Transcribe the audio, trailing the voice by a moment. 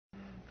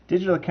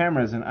Digital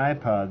cameras and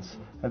iPods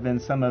have been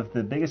some of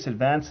the biggest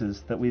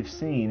advances that we've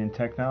seen in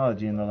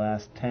technology in the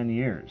last 10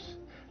 years.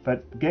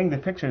 But getting the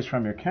pictures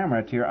from your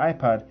camera to your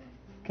iPod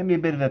can be a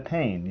bit of a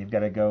pain. You've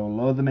got to go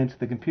load them into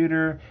the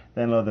computer,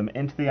 then load them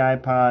into the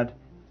iPod.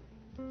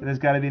 There's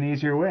got to be an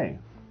easier way.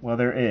 Well,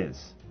 there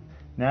is.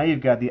 Now you've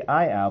got the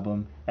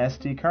iAlbum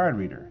SD card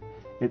reader.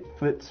 It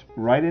fits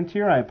right into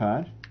your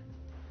iPod,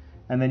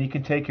 and then you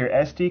can take your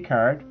SD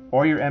card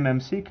or your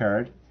MMC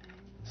card,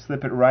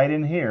 slip it right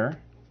in here,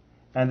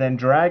 and then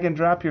drag and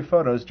drop your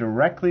photos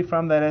directly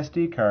from that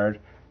SD card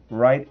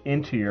right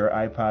into your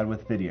iPod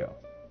with video.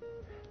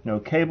 No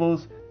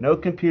cables, no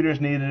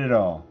computers needed at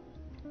all.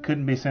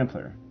 Couldn't be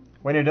simpler.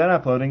 When you're done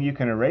uploading, you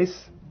can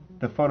erase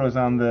the photos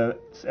on the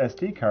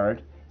SD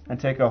card and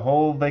take a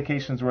whole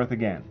vacation's worth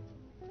again.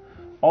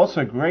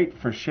 Also great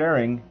for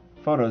sharing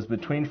photos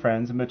between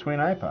friends and between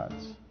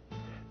iPods.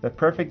 The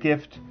perfect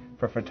gift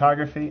for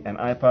photography and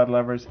iPod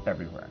lovers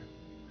everywhere.